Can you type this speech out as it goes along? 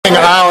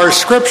Our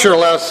scripture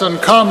lesson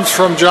comes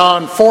from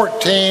John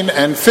 14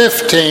 and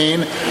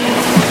 15,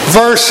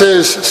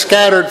 verses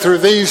scattered through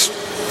these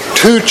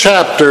two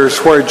chapters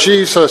where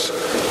Jesus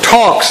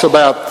talks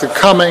about the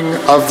coming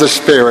of the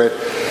Spirit.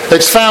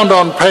 It's found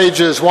on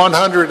pages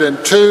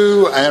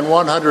 102 and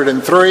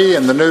 103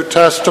 in the New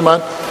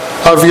Testament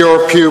of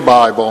your Pew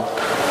Bible.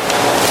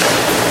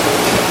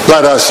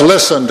 Let us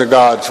listen to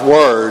God's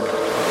Word.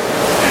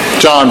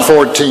 John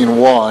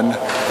 14:1.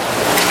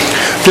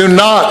 Do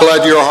not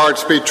let your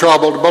hearts be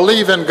troubled.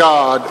 Believe in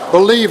God.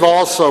 Believe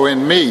also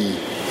in me.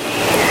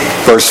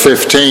 Verse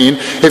 15.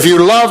 If you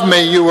love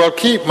me, you will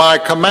keep my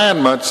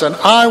commandments, and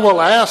I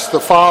will ask the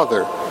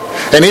Father,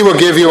 and he will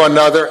give you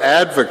another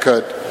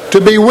advocate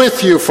to be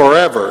with you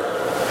forever.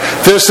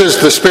 This is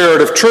the Spirit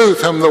of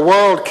truth, whom the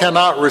world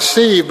cannot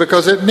receive,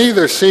 because it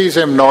neither sees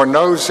him nor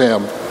knows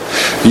him.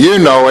 You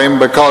know him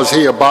because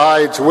he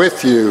abides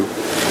with you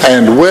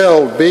and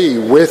will be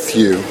with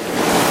you.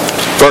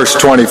 Verse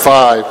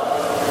 25.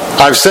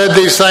 I've said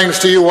these things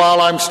to you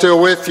while I'm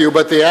still with you,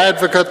 but the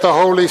Advocate, the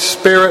Holy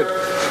Spirit,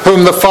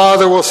 whom the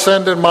Father will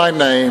send in my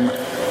name,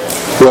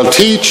 will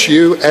teach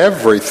you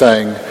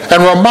everything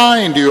and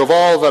remind you of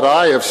all that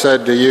I have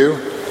said to you.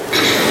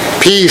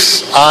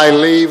 Peace I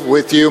leave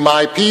with you,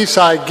 my peace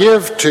I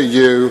give to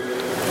you,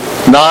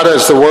 not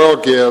as the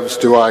world gives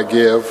do I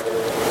give.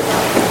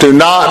 Do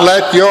not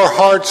let your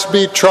hearts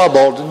be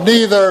troubled,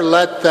 neither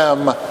let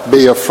them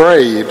be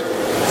afraid.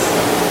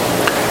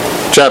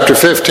 Chapter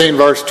 15,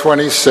 verse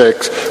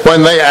 26.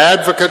 When the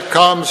Advocate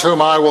comes,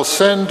 whom I will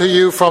send to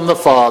you from the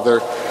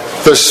Father,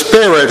 the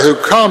Spirit who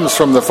comes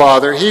from the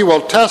Father, he will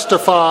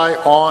testify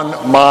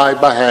on my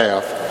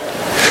behalf.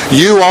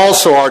 You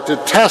also are to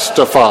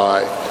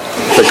testify,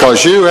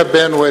 because you have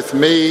been with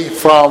me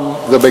from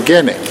the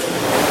beginning.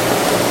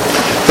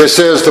 This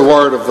is the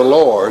word of the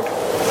Lord.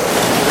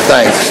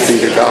 Thanks be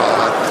to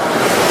God.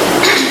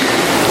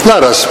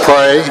 Let us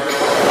pray.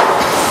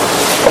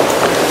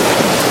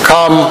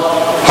 Come,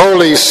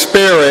 Holy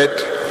Spirit,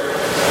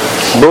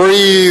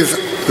 breathe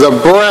the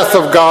breath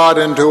of God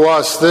into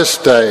us this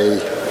day,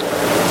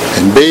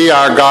 and be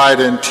our guide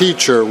and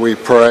teacher, we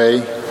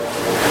pray.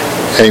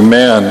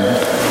 Amen.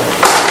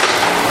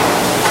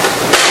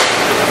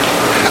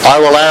 I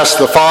will ask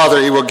the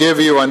Father, he will give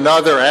you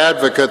another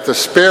advocate, the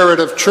Spirit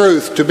of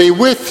truth, to be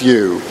with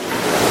you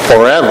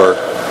forever.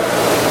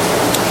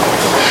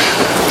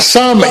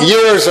 Some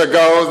years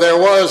ago, there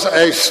was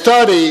a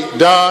study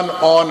done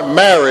on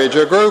marriage.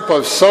 A group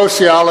of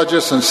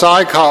sociologists and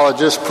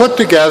psychologists put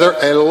together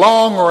a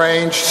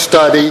long-range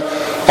study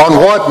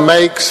on what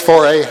makes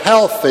for a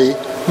healthy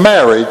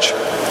marriage.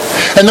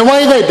 And the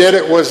way they did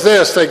it was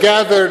this. They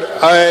gathered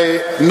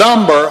a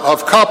number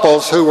of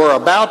couples who were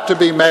about to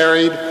be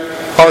married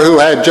or who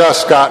had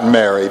just gotten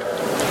married.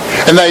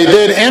 And they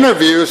did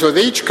interviews with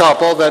each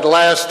couple that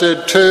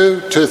lasted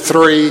 2 to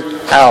 3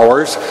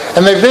 hours,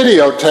 and they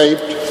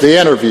videotaped the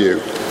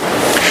interview.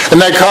 And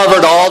they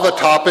covered all the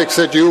topics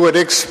that you would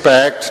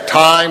expect: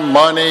 time,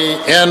 money,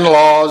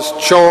 in-laws,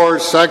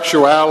 chores,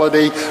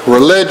 sexuality,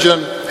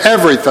 religion,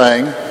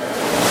 everything.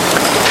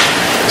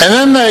 And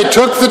then they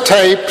took the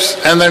tapes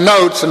and their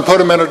notes and put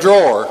them in a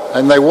drawer,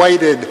 and they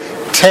waited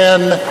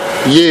 10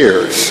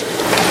 years.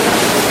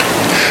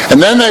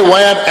 And then they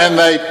went and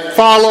they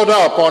followed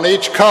up on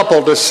each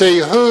couple to see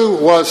who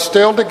was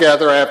still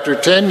together after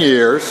 10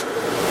 years.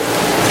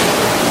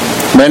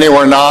 Many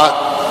were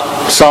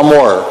not, some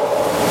were.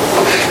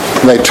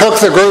 And they took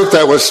the group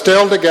that was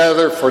still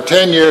together for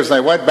 10 years and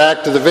they went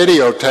back to the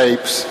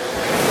videotapes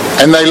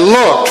and they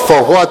looked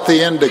for what the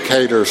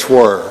indicators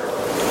were.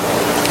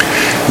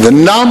 The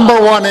number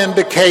one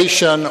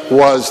indication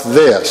was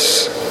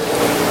this.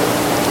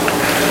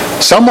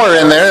 Somewhere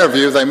in the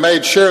interview, they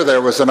made sure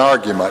there was an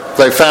argument.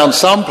 They found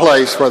some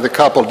place where the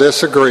couple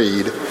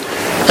disagreed,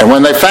 and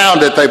when they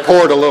found it, they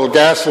poured a little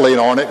gasoline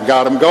on it and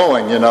got them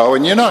going, you know.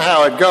 And you know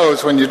how it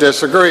goes when you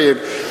disagree.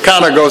 It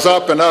kind of goes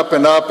up and up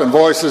and up, and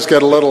voices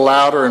get a little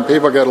louder, and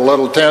people get a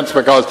little tense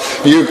because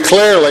you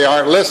clearly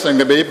aren't listening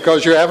to me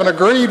because you haven't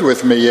agreed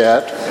with me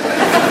yet.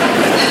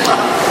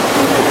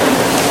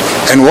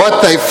 And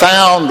what they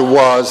found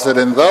was that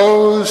in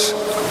those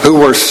who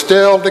were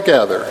still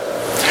together,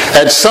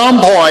 at some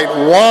point,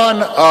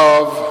 one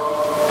of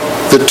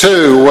the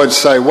two would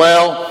say,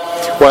 well,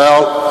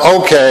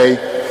 okay,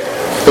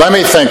 let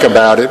me think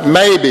about it.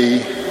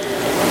 Maybe,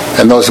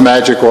 and those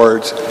magic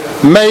words,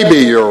 maybe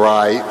you're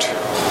right.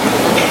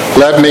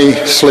 Let me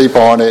sleep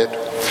on it.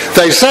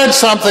 They said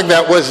something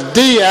that was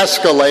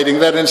de-escalating,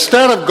 that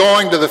instead of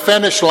going to the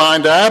finish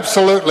line to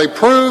absolutely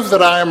prove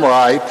that I am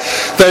right,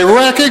 they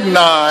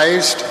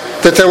recognized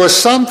that there was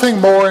something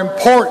more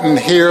important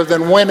here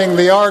than winning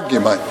the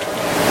argument.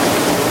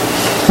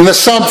 And the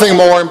something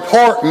more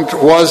important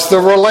was the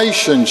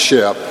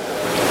relationship,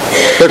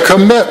 the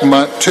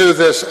commitment to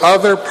this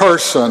other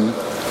person.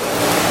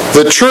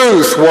 The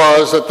truth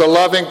was that the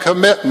loving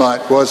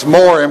commitment was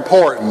more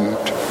important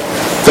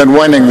than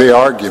winning the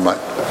argument.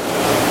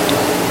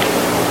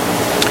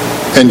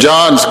 In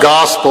John's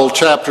Gospel,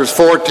 chapters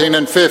 14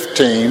 and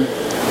 15,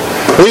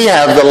 We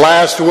have the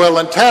last will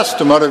and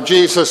testament of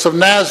Jesus of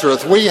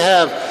Nazareth. We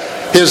have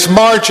his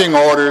marching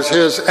orders,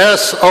 his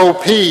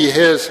SOP,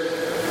 his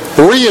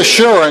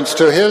reassurance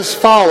to his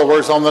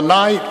followers on the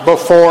night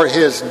before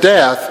his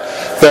death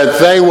that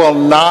they will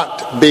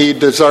not be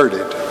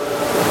deserted.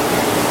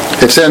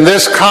 It's in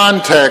this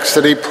context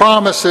that he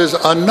promises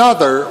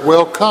another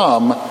will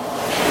come,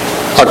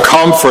 a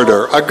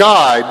comforter, a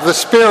guide, the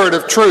Spirit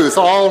of truth,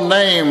 all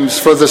names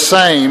for the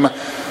same,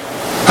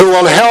 who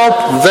will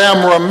help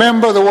them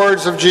remember the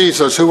words of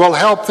Jesus, who will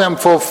help them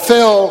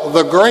fulfill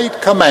the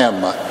great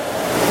commandment,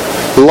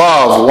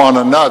 love one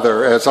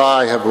another as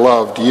I have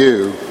loved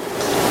you.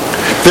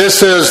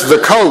 This is the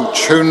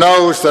coach who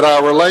knows that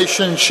our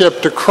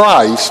relationship to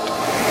Christ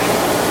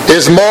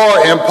is more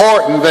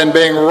important than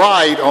being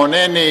right on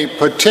any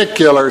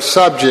particular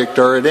subject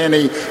or at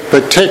any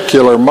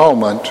particular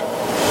moment.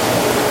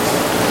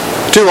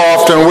 Too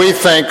often we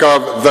think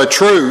of the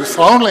truth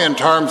only in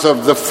terms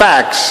of the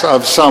facts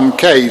of some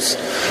case,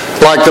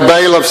 like the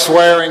bailiff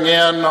swearing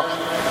in,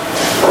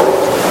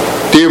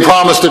 "Do you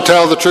promise to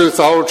tell the truth,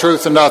 the whole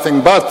truth, and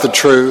nothing but the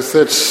truth?"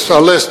 It's a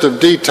list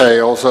of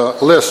details, a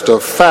list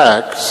of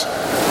facts.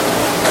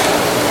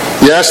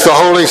 Yes, the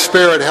Holy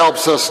Spirit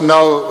helps us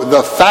know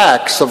the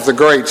facts of the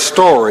great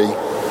story.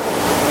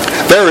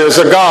 There is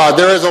a God,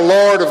 there is a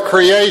Lord of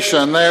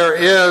creation, there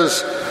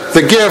is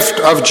the gift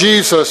of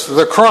Jesus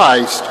the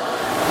Christ.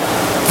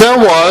 There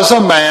was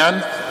a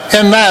man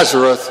in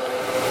Nazareth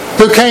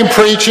who came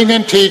preaching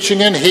and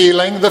teaching and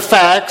healing the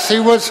facts. He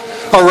was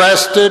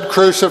arrested,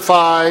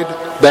 crucified,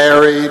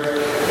 buried,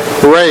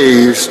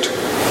 raised.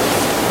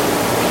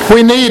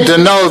 We need to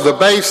know the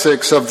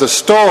basics of the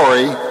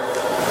story,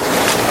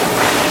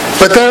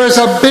 but there is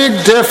a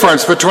big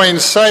difference between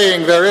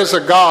saying there is a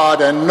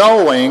God and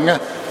knowing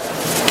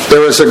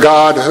there is a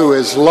God who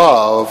is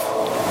love,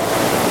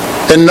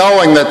 and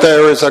knowing that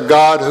there is a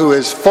God who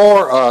is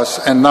for us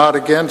and not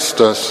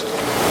against us.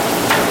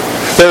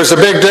 There's a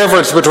big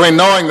difference between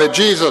knowing that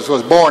Jesus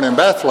was born in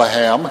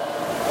Bethlehem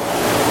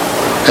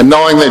and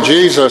knowing that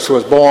Jesus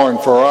was born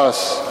for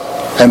us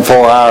and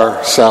for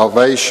our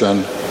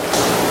salvation.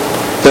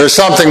 There's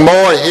something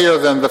more here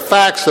than the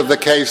facts of the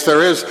case.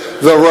 There is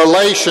the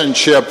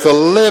relationship, the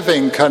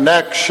living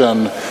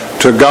connection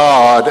to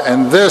God,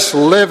 and this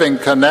living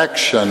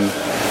connection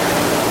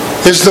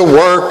is the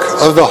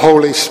work of the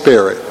Holy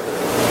Spirit.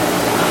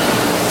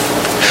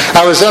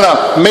 I was in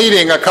a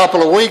meeting a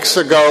couple of weeks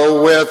ago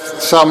with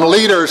some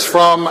leaders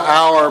from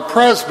our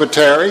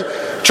presbytery,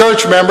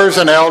 church members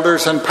and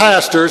elders and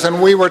pastors, and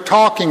we were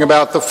talking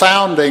about the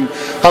founding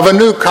of a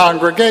new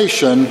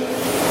congregation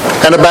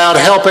and about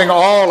helping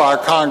all our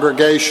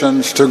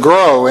congregations to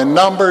grow in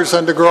numbers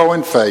and to grow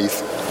in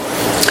faith.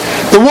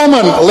 The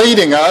woman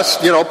leading us,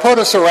 put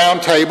us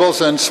around tables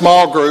in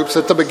small groups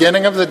at the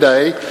beginning of the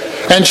day,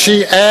 and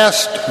she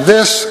asked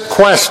this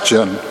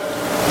question: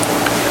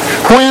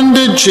 when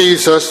did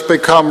Jesus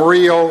become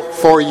real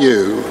for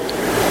you?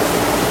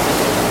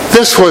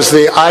 This was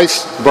the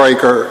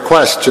icebreaker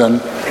question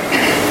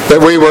that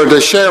we were to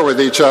share with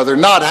each other.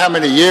 Not how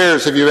many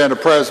years have you been a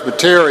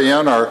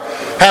Presbyterian, or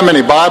how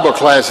many Bible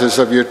classes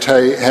have you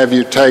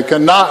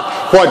taken,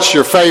 not what's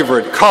your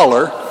favorite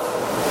color.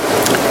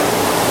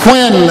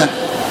 When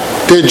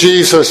did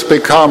Jesus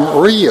become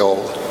real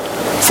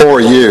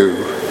for you?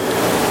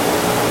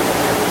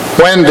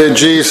 When did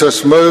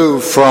Jesus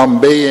move from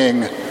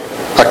being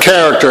a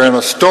character in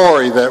a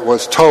story that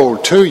was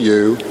told to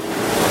you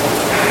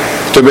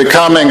to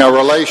becoming a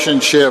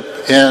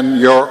relationship in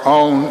your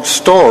own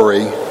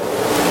story?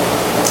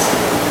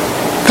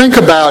 Think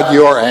about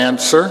your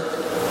answer.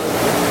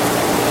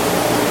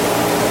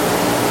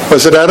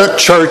 Was it at a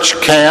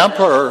church camp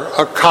or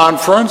a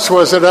conference?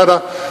 Was it at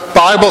a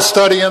Bible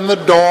study in the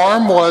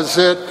dorm? Was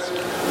it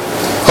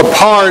a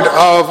part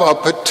of a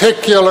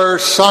particular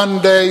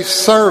Sunday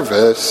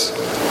service?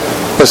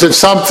 Was it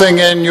something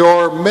in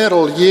your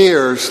middle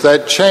years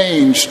that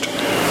changed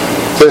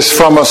this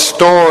from a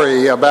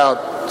story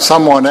about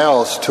someone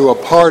else to a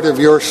part of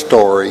your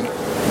story?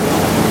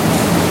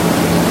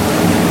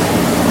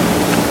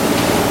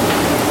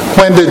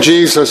 When did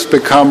Jesus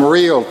become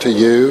real to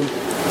you?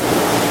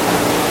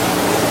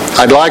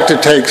 I'd like to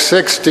take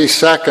 60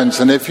 seconds,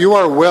 and if you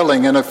are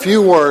willing, in a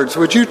few words,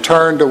 would you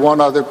turn to one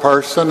other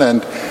person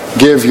and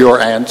give your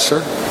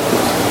answer?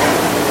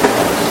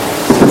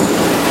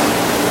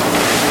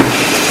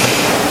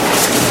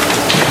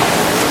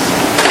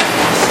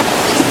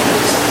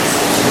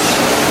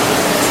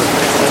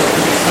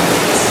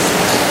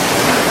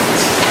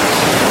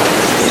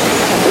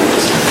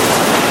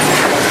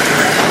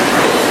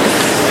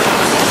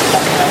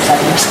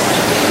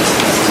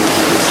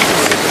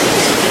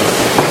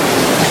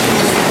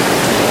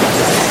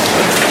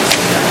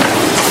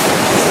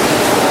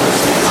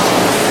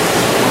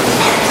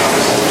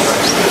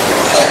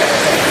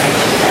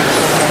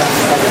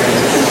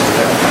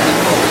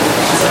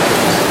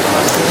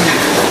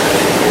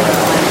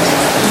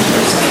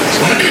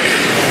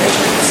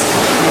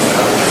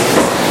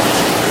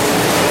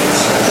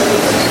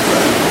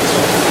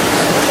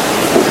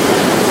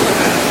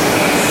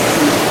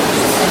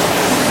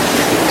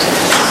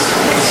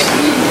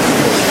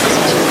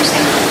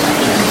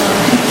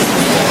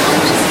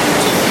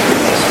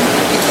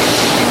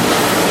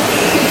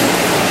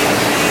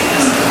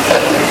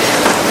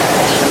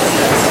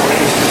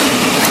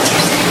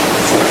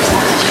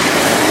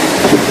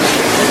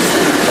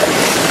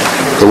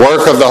 The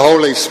work of the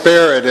Holy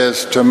Spirit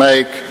is to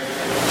make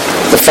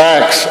the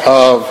facts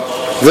of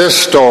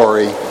this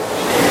story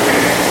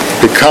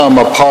become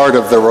a part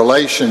of the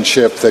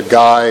relationship that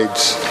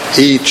guides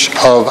each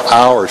of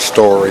our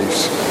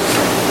stories.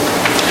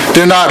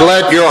 Do not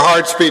let your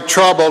hearts be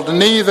troubled,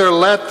 neither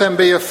let them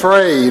be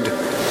afraid.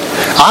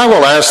 I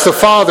will ask the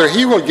Father,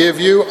 he will give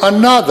you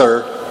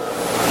another,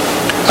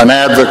 an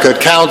advocate,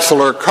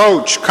 counselor,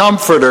 coach,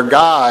 comforter,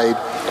 guide,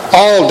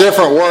 all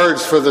different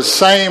words for the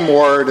same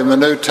word in the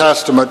New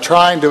Testament,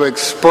 trying to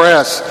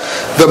express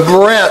the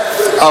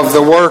breadth of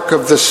the work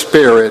of the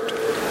Spirit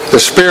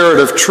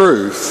of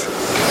truth.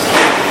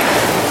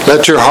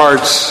 Let your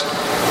hearts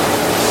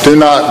do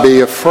not be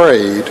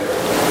afraid.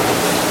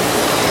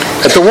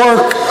 At the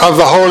work of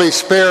the Holy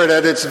Spirit,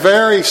 at its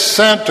very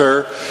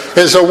center,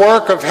 is a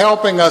work of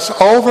helping us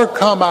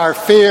overcome our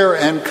fear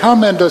and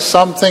come into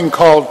something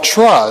called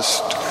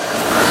trust.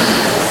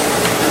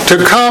 To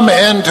come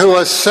into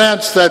a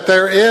sense that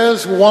there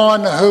is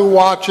one who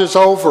watches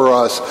over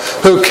us,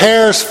 who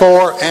cares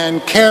for and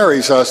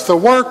carries us. The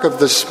work of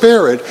the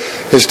Spirit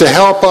is to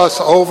help us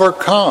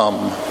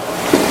overcome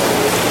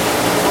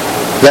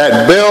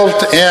that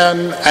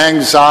built-in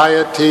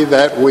anxiety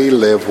that we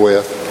live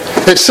with.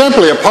 It's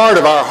simply a part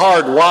of our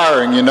hard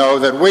wiring,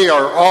 that we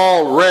are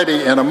all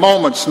ready in a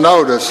moment's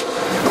notice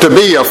to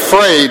be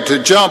afraid,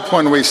 to jump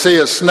when we see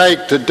a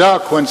snake, to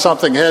duck when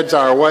something heads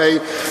our way,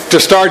 to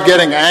start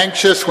getting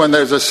anxious when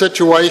there's a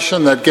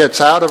situation that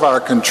gets out of our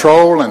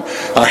control and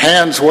our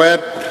hands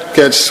wet,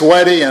 get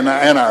sweaty, and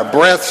our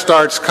breath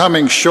starts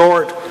coming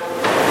short.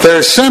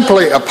 There's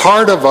simply a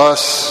part of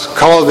us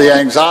called the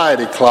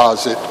anxiety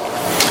closet,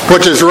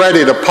 which is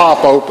ready to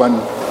pop open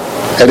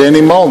at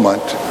any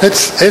moment.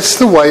 It's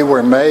the way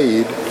we're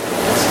made.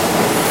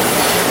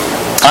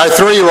 Our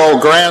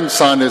 3-year-old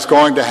grandson is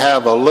going to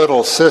have a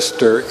little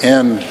sister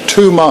in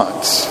 2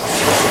 months.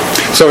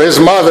 So his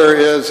mother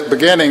is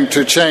beginning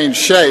to change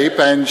shape,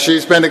 and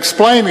she's been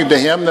explaining to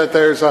him that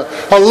there's a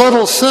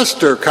little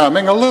sister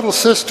coming, a little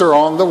sister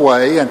on the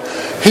way, and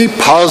he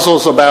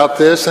puzzles about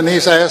this, and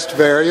he's asked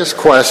various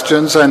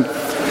questions. And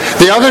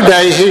the other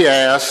day he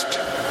asked,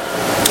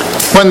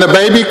 when the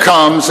baby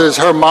comes, is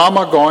her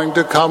mama going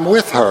to come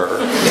with her?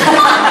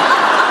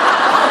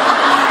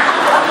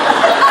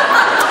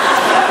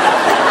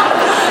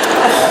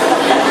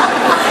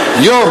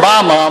 You're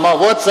my mama.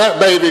 What's that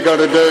baby going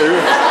to do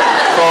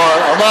for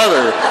a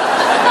mother?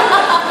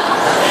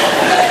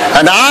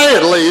 And I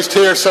at least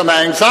hear some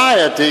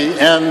anxiety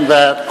in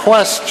that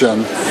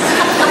question.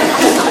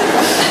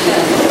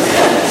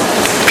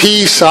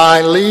 Peace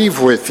I leave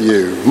with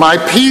you. My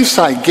peace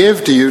I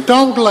give to you.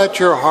 Don't let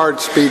your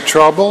hearts be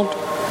troubled.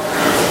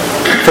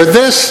 For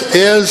this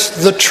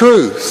is the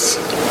truth.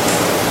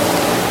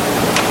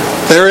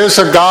 There is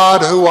a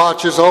God who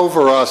watches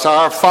over us.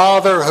 Our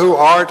Father who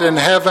art in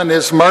heaven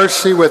is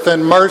mercy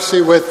within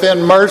mercy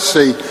within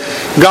mercy.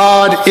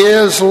 God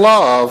is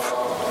love.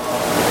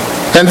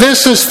 And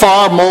this is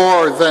far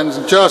more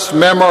than just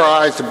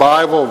memorized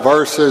Bible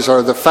verses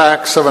or the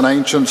facts of an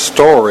ancient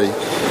story.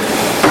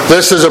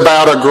 This is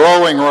about a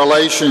growing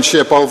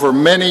relationship over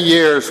many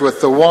years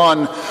with the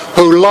one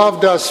who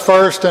loved us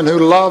first and who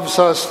loves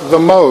us the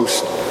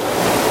most.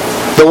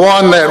 The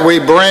one that we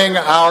bring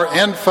our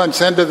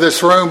infants into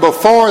this room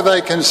before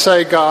they can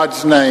say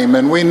God's name.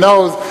 And we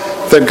know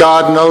that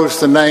God knows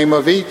the name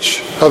of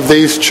each of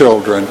these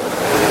children.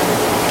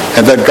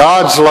 And that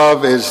God's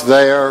love is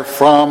there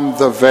from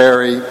the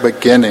very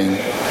beginning.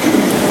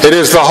 It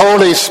is the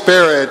Holy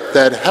Spirit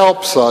that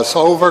helps us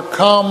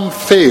overcome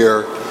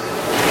fear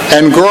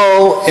and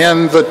grow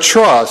in the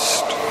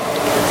trust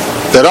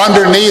that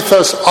underneath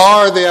us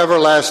are the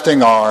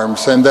everlasting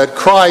arms, and that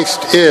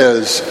Christ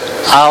is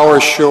our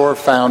sure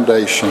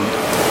foundation.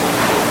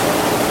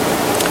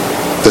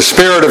 The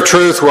Spirit of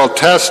truth will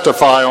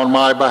testify on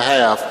my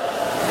behalf.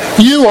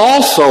 You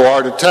also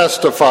are to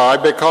testify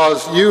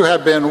because you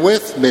have been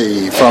with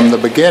me from the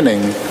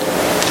beginning.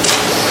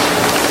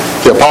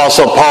 The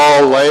Apostle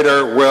Paul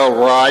later will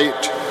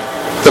write,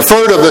 the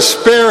fruit of the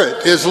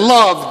Spirit is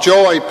love,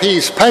 joy,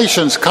 peace,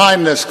 patience,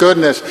 kindness,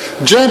 goodness,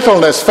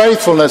 gentleness,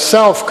 faithfulness,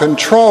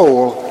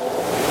 self-control.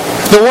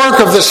 The work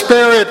of the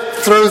Spirit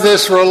through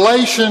this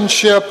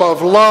relationship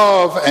of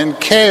love and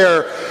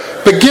care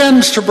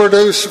begins to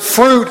produce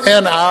fruit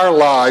in our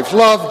lives.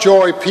 Love,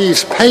 joy,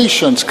 peace,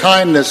 patience,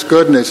 kindness,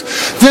 goodness.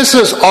 This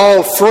is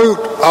all fruit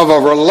of a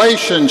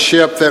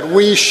relationship that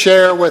we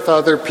share with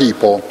other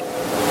people.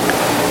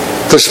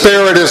 The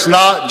Spirit is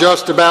not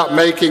just about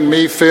making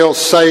me feel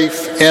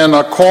safe in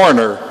a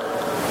corner.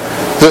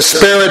 The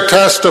Spirit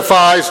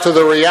testifies to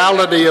the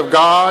reality of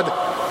God,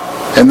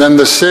 and then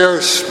the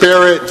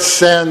Spirit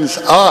sends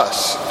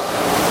us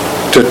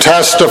to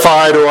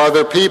testify to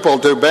other people,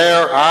 to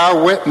bear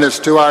our witness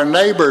to our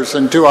neighbors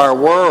and to our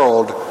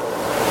world.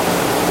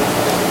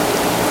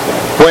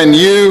 When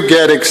you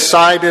get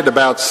excited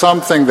about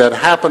something that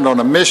happened on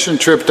a mission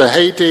trip to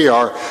Haiti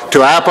or to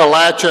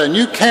Appalachia, and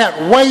you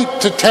can't wait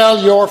to tell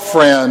your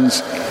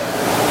friends,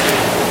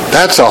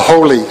 that's a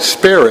Holy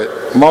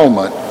Spirit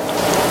moment.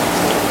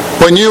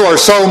 When you are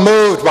so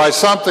moved by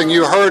something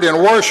you heard in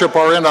worship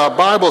or in a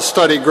Bible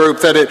study group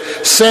that it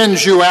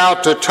sends you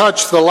out to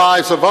touch the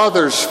lives of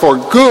others for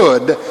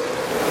good,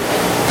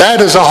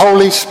 that is a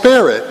Holy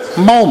Spirit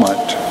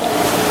moment.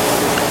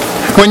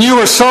 When you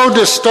are so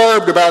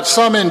disturbed about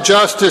some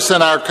injustice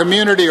in our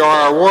community or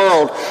our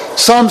world,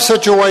 some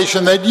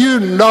situation that you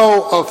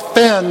know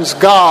offends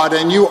God,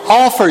 and you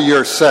offer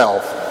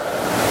yourself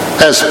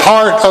as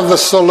part of the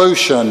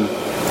solution,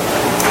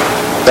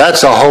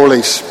 that's a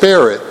Holy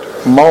Spirit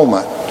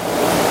moment.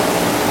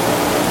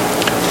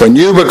 When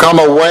you become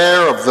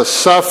aware of the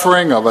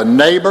suffering of a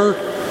neighbor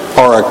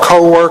or a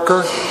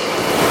coworker,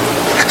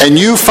 and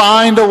you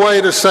find a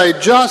way to say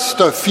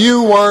just a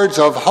few words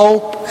of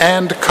hope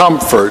and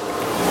comfort,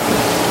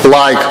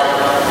 like,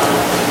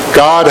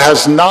 God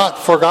has not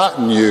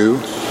forgotten you,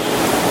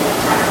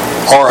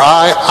 or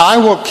I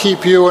will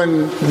keep you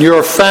and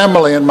your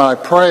family in my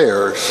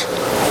prayers,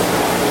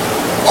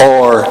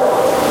 or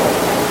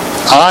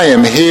I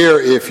am here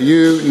if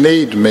you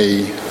need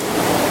me.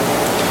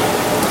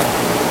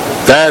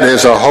 That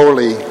is a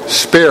Holy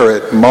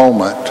Spirit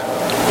moment.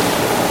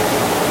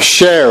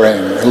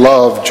 Sharing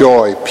love,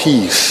 joy,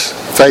 peace,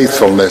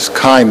 faithfulness,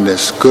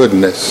 kindness,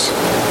 goodness.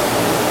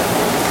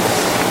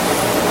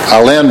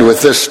 I'll end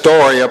with this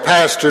story. A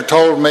pastor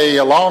told me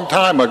a long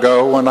time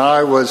ago when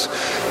I was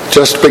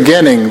just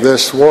beginning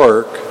this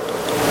work.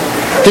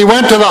 He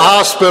went to the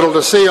hospital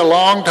to see a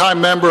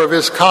longtime member of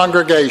his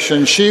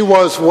congregation. She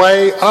was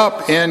way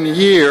up in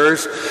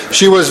years.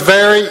 She was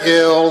very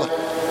ill,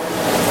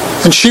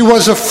 and she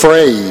was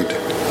afraid.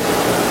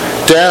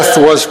 Death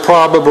was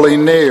probably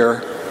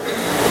near.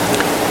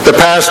 The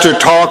pastor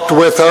talked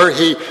with her.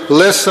 He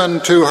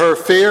listened to her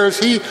fears.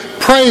 He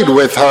prayed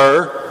with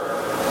her.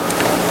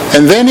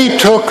 And then he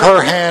took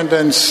her hand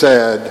and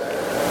said,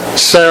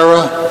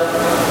 "Sarah,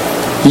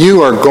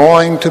 you are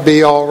going to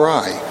be all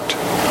right."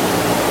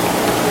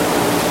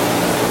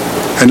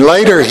 And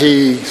later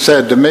he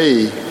said to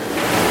me,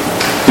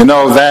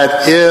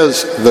 that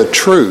is the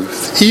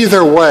truth.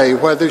 Either way,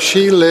 whether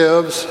she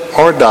lives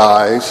or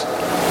dies,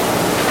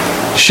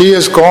 she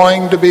is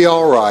going to be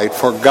all right,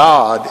 for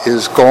God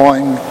is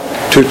going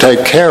to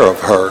take care of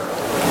her.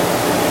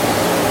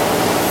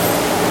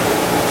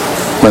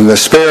 When the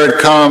Spirit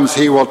comes,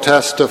 He will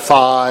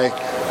testify,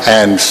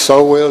 and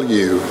so will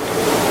you.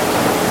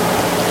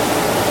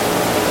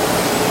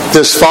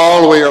 This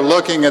fall, we are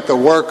looking at the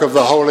work of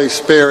the Holy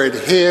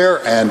Spirit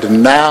here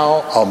and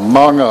now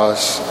among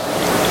us.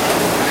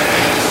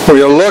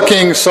 We are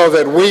looking so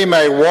that we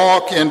may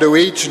walk into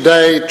each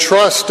day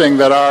trusting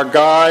that our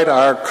guide,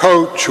 our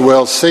coach,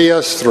 will see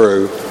us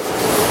through.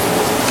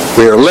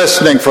 We are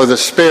listening for the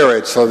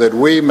Spirit so that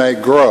we may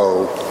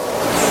grow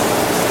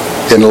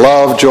in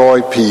love,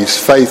 joy, peace,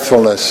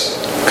 faithfulness,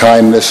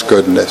 kindness,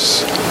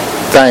 goodness.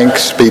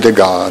 Thanks be to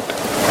God.